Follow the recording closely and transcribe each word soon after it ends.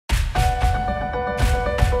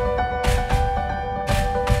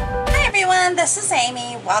everyone, this is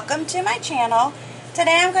Amy. Welcome to my channel.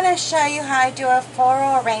 Today I'm going to show you how to do a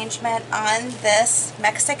floral arrangement on this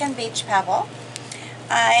Mexican beach pebble.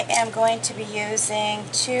 I am going to be using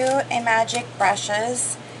two Amagic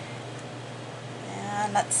brushes,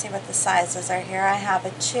 and let's see what the sizes are here. I have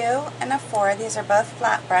a 2 and a 4. These are both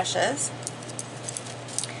flat brushes.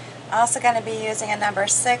 I'm also going to be using a number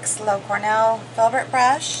 6 Low Cornell filbert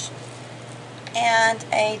brush and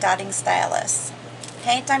a dotting stylus.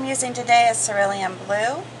 Paint I'm using today is cerulean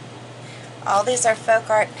blue. All these are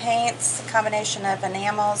FolkArt paints, a combination of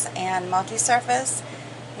enamels and MultiSurface,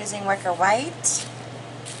 using Wicker White,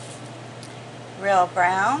 Real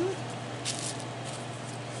Brown,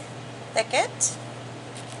 Thicket,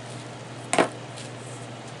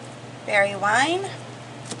 Berry Wine,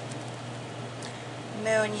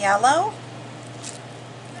 Moon Yellow,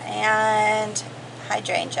 and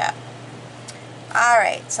Hydrangea.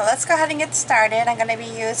 Alright, so let's go ahead and get started. I'm going to be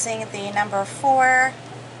using the number 4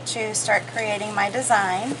 to start creating my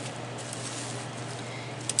design.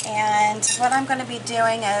 And what I'm going to be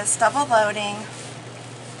doing is double loading,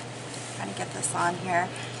 trying to get this on here,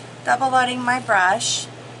 double loading my brush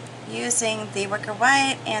using the Wicker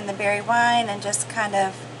White and the Berry Wine and just kind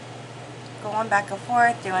of going back and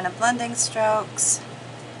forth, doing a blending strokes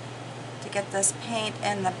to get this paint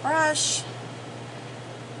in the brush.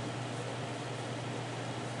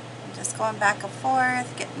 Just going back and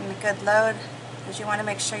forth, getting a good load, because you want to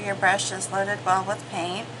make sure your brush is loaded well with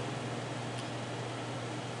paint.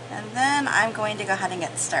 And then I'm going to go ahead and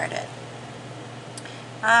get started.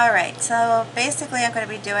 Alright, so basically I'm going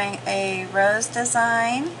to be doing a rose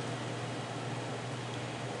design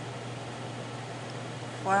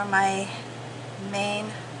for my main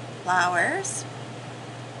flowers.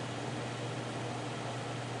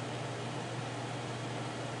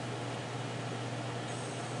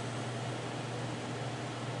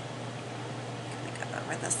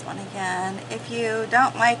 This one again. If you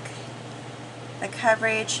don't like the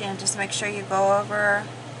coverage, just make sure you go over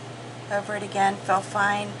it again. Feel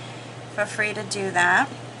free to do that.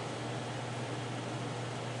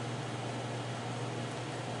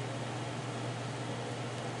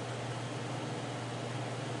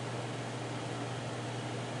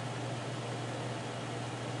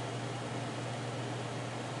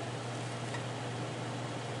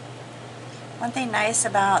 One thing nice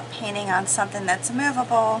about painting on something that's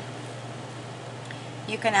movable,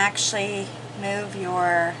 you can actually move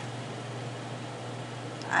your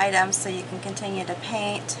items so you can continue to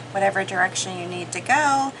paint whatever direction you need to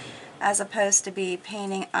go, as opposed to be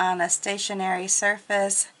painting on a stationary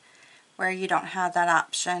surface where you don't have that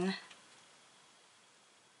option.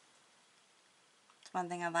 It's one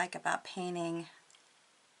thing I like about painting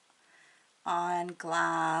on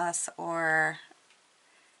glass or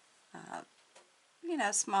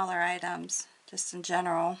smaller items, just in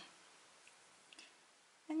general.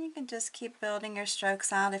 And you can just keep building your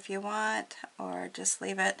strokes out if you want, or just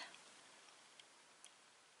leave it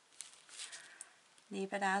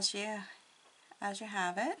as you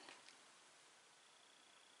have it.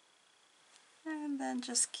 And then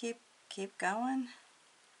just keep going,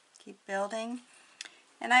 keep building.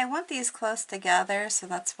 And I want these close together, so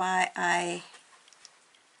that's why I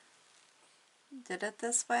did it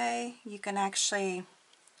this way. You can actually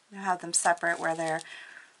have them separate where they're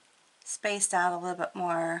spaced out a little bit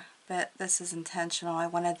more, but this is intentional. I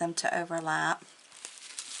wanted them to overlap.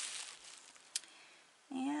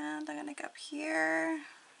 And I'm going to go up here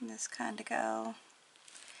and just kind of go.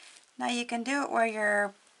 Now you can do it where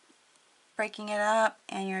you're breaking it up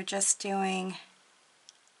and you're just doing,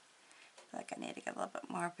 I feel like I need to get a little bit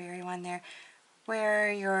more berry one there,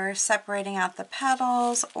 where you're separating out the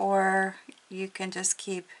petals, or you can just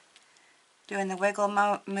keep doing the wiggle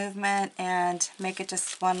movement and make it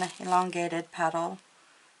just one elongated petal.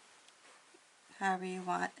 However you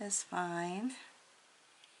want is fine.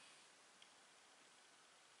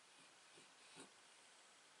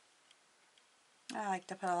 I like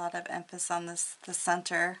to put a lot of emphasis on the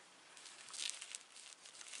center.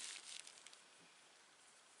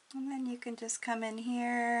 And then you can just come in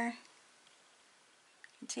here,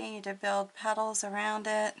 continue to build petals around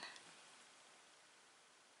it.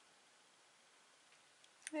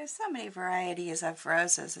 There's so many varieties of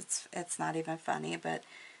roses, it's not even funny, but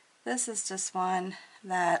this is just one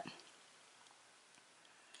that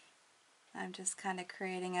I'm just kind of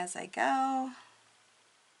creating as I go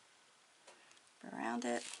around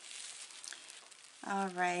it.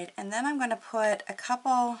 Alright, and then I'm going to put a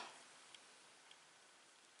couple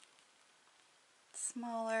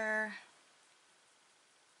smaller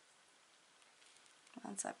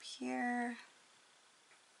ones up here.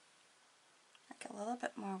 Get a little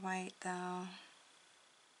bit more white though.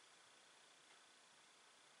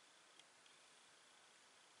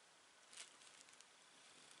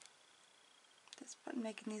 Just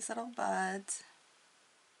making these little buds.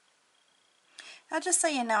 Now just so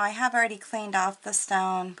you know, I have already cleaned off the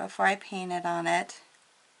stone before I painted on it.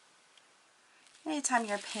 Anytime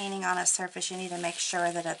you're painting on a surface, you need to make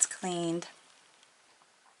sure that it's cleaned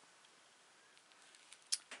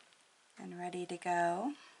and ready to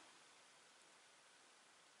go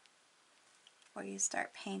before you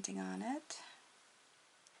start painting on it.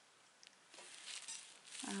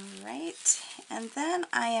 Alright, and then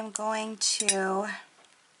I am going to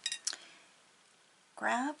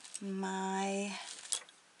grab my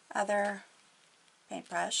other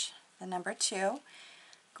paintbrush, the number 2,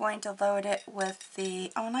 going to load it with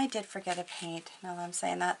the, oh, and I did forget a paint, now that I'm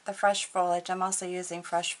saying that, the Fresh Foliage. I'm also using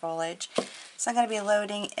Fresh Foliage. So I'm going to be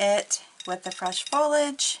loading it with the Fresh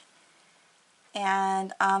Foliage,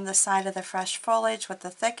 and on the side of the Fresh Foliage with the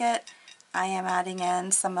Thicket, I am adding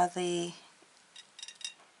in some of the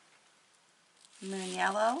Moon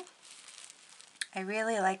Yellow. I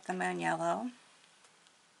really like the Moon Yellow.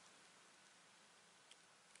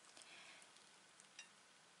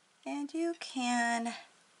 And you can,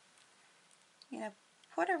 you know,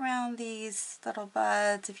 put around these little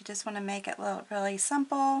buds if you just want to make it look really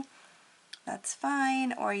simple. That's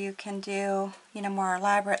fine. Or you can do, you know, more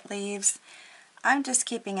elaborate leaves. I'm just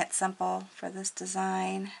keeping it simple for this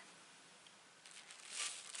design.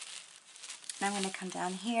 And I'm going to come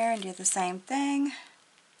down here and do the same thing.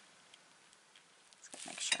 Just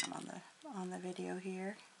make sure I'm on the video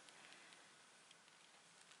here.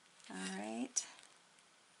 All right.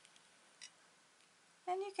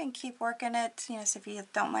 And you can keep working it, you know, so if you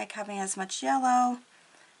don't like having as much yellow,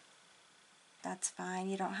 that's fine.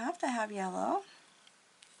 You don't have to have yellow.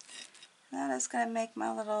 That is going to make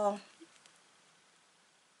my little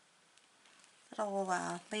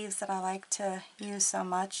leaves that I like to use so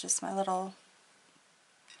much, just my little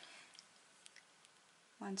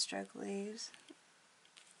one-stroke leaves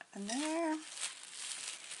in there.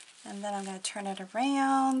 And then I'm going to turn it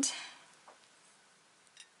around.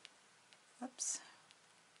 Whoops.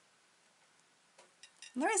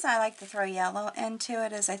 And the reason I like to throw yellow into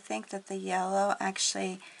it is I think that the yellow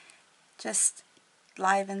actually just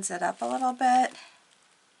livens it up a little bit.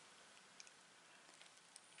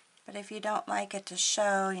 But if you don't like it to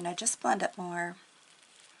show, you know, just blend it more.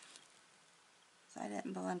 So I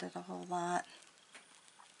didn't blend it a whole lot.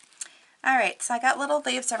 Alright, so I got little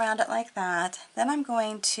leaves around it like that. Then I'm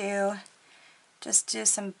going to just do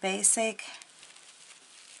some basic,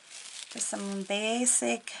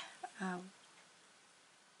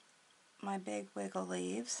 my big wiggle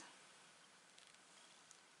leaves.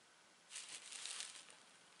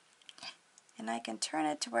 And I can turn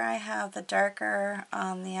it to where I have the darker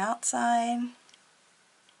on the outside,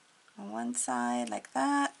 on one side like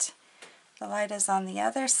that. The light is on the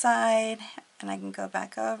other side, and I can go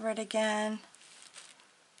back over it again.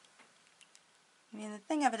 I mean, the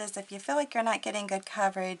thing of it is, if you feel like you're not getting good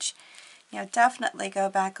coverage, you know, definitely go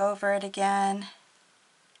back over it again,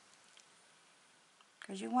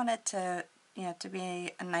 because you want it to, you know, to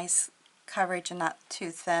be a nice coverage and not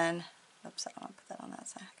too thin. Oops, I don't want to put that on that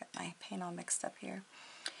side. I got my paint all mixed up here.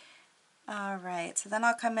 Alright, so then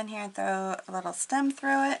I'll come in here and throw a little stem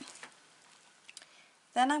through it.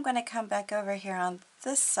 Then I'm going to come back over here on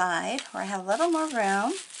this side where I have a little more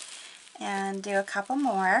room and do a couple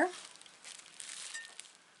more.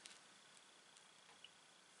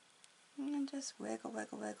 And just wiggle,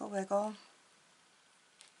 wiggle, wiggle, wiggle.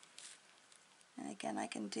 And again, I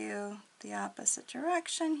can do the opposite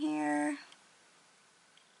direction here.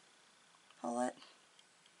 Pull it.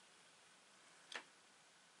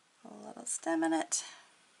 Put a little stem in it.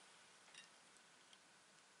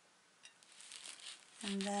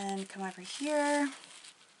 And then come over here.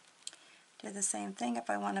 Do the same thing. If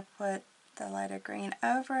I want to put the lighter green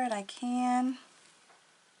over it, I can.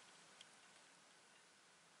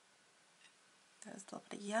 Throw a little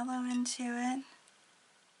bit of yellow into it.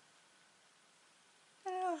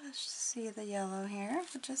 And I'll see the yellow here,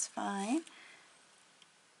 which is fine.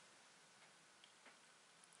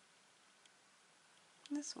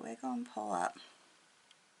 Just wiggle and pull up.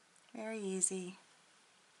 Very easy.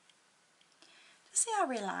 Just see how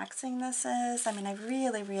relaxing this is? I mean, I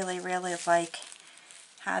really, really, really like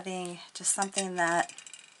having just something that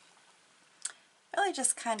really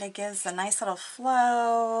just kind of gives a nice little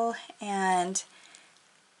flow, and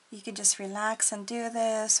you can just relax and do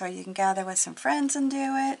this, or you can gather with some friends and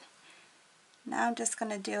do it. Now I'm just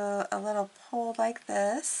going to do a little pull like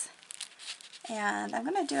this. And I'm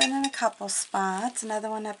going to do it in a couple spots.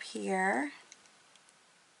 Another one up here.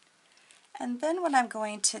 And then what I'm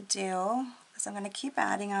going to do, because I'm going to keep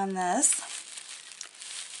adding on this,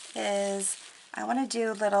 is I want to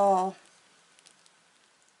do little,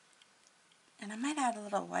 and I might add a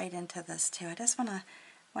little white into this too. I just want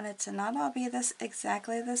it to not all be this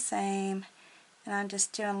exactly the same. And I'm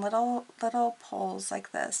just doing little pulls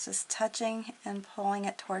like this, just touching and pulling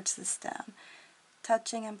it towards the stem.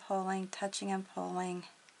 Touching and pulling,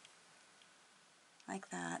 like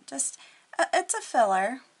that. Just, it's a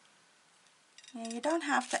filler. You don't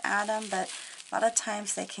have to add them, but a lot of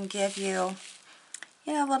times they can give you,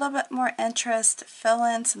 a little bit more interest, fill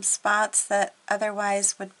in some spots that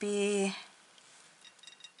otherwise would be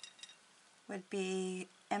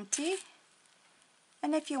empty.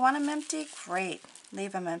 And if you want them empty, great,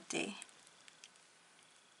 leave them empty.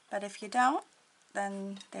 But if you don't,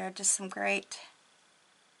 then they're just some great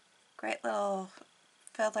little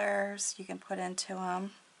fillers you can put into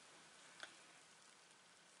them.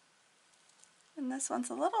 And this one's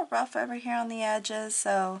a little rough over here on the edges,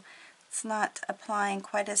 so it's not applying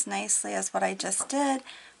quite as nicely as what I just did,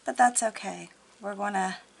 but that's okay. We're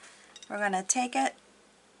gonna take it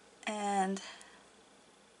and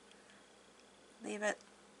leave it,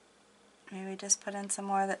 maybe just put in some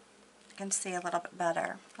more that you can see a little bit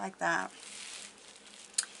better, like that.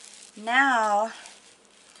 Now,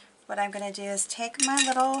 what I'm going to do is take my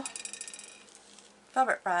little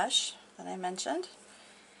filbert brush that I mentioned,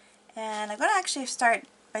 and I'm going to actually start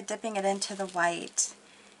by dipping it into the white.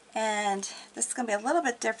 And this is going to be a little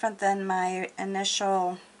bit different than my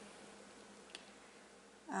initial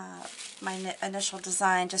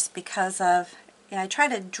design, just because of, I try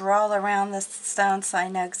to draw around this stone so I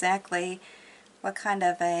know exactly what kind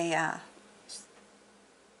of a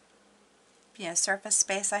surface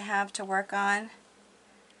space I have to work on.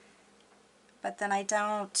 But then I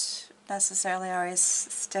don't necessarily always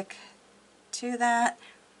stick to that.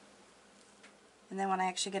 And then when I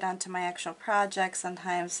actually get onto my actual project,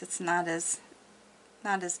 sometimes it's not as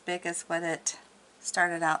big as what it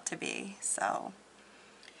started out to be. So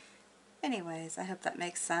anyways, I hope that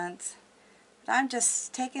makes sense. But I'm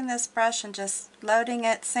just taking this brush and just loading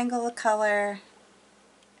it, single color,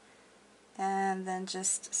 and then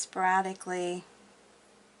just sporadically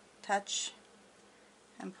touch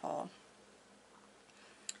and pull.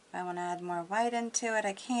 If I want to add more white into it,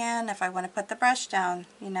 I can. If I want to put the brush down,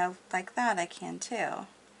 like that, I can too.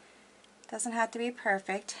 It doesn't have to be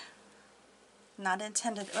perfect. Not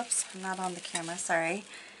intended, oops, I'm not on the camera, sorry.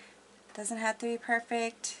 It doesn't have to be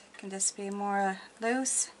perfect. It can just be more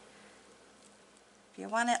loose. If you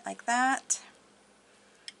want it like that.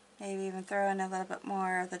 Maybe even throw in a little bit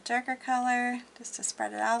more of the darker color, just to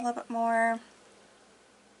spread it out a little bit more.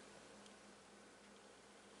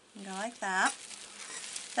 And go like that.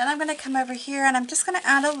 Then I'm going to come over here and I'm just going to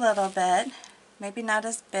add a little bit, maybe not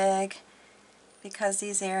as big, because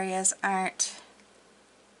these areas aren't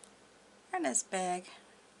as big,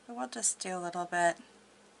 but we'll just do a little bit.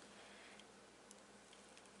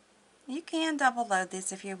 You can double load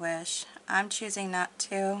these if you wish. I'm choosing not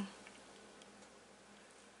to.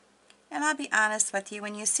 And I'll be honest with you,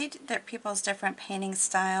 when you see people's different painting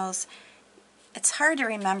styles, it's hard to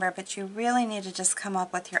remember, but you really need to just come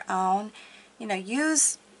up with your own.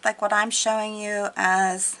 Use like what I'm showing you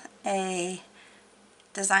as a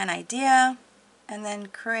design idea, and then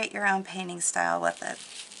create your own painting style with it.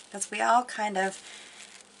 Because we all kind of,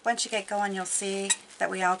 once you get going, you'll see that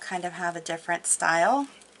we all kind of have a different style.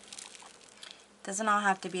 It doesn't all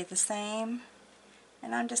have to be the same.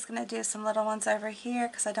 And I'm just going to do some little ones over here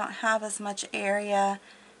because I don't have as much area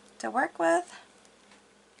to work with.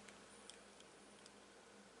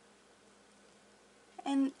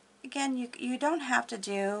 And again, you don't have to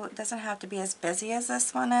do, it doesn't have to be as busy as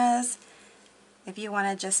this one is. If you want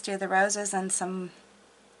to just do the roses and some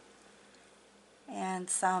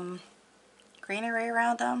greenery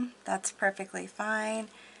around them, that's perfectly fine.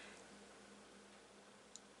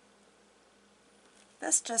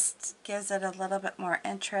 This just gives it a little bit more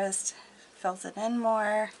interest, fills it in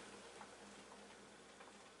more.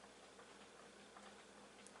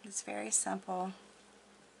 It's very simple.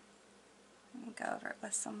 Let me go over it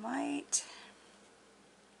with some white.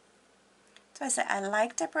 So I said I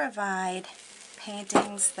like to provide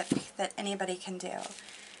paintings that anybody can do.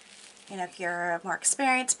 If you're a more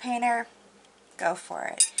experienced painter, go for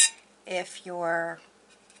it. If you're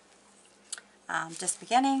just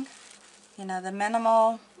beginning, the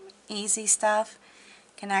minimal, easy stuff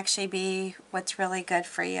can actually be what's really good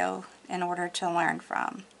for you in order to learn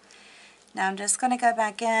from. Now I'm just going to go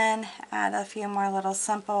back in, add a few more little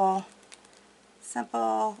simple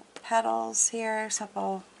petals here, I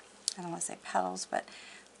don't want to say petals, but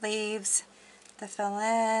leaves to fill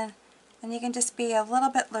in, And you can just be a little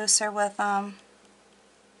bit looser with them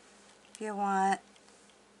if you want.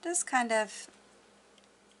 Just kind of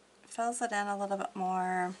fills it in a little bit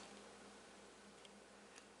more.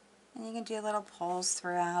 And you can do little pulls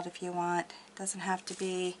throughout if you want. It doesn't have to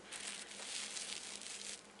be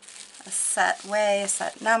a set way, a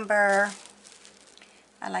set number.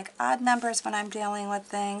 I like odd numbers when I'm dealing with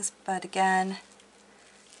things, but again,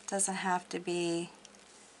 it doesn't have to be.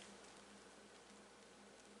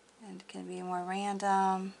 And it can be more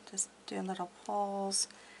random, just doing little pulls.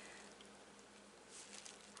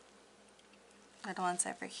 Little ones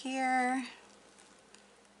over here.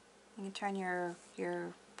 You can turn your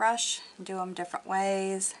brush and do them different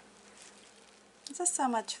ways. It's just so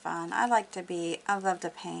much fun. I love to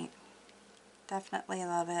paint. Definitely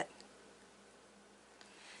love it.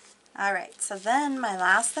 Alright, so then my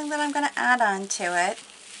last thing that I'm going to add on to it,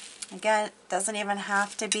 again, it doesn't even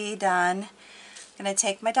have to be done. I'm going to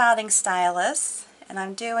take my dotting stylus, and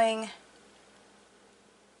I'm doing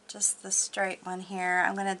just the straight one here.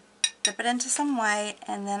 I'm going to dip it into some white,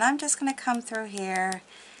 and then I'm just going to come through here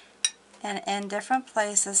and in different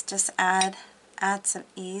places just add some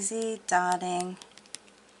easy dotting.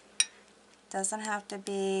 Doesn't have to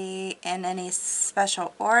be in any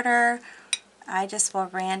special order. I just will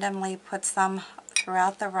randomly put some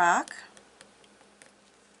throughout the rock.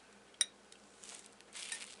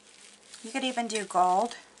 You could even do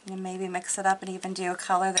gold. You can maybe mix it up and even do a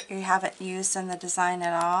color that you haven't used in the design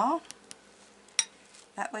at all.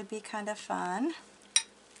 That would be kind of fun.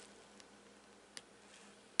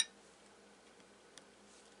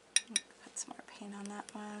 Put some more paint on that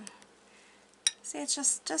one. See, it's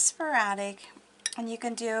just sporadic, and you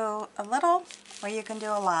can do a little or you can do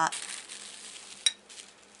a lot.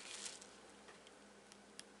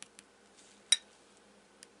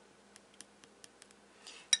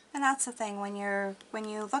 And that's the thing, when you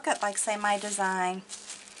look at, like, say, my design,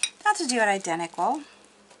 not to do it identical.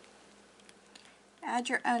 Add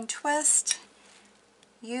your own twist.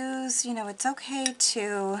 Use, it's okay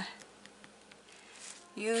to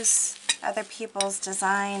use other people's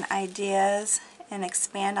design ideas and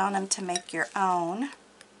expand on them to make your own.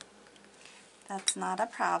 That's not a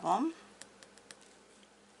problem.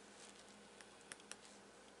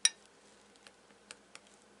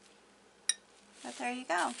 But there you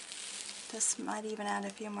go. This might even add a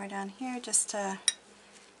few more down here just to,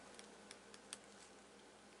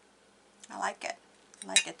 I like it. I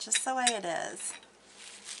like it just the way it is.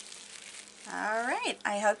 Alright,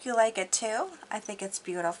 I hope you like it too. I think it's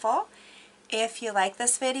beautiful. If you like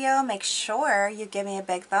this video, make sure you give me a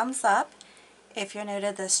big thumbs up. If you're new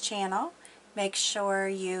to this channel, make sure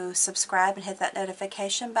you subscribe and hit that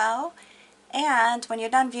notification bell. And when you're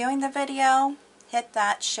done viewing the video, hit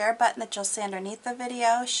that share button that you'll see underneath the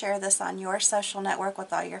video. Share this on your social network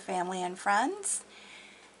with all your family and friends.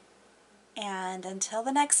 And until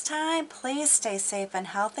the next time, please stay safe and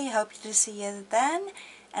healthy. Hope to see you then.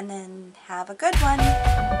 And then have a good one.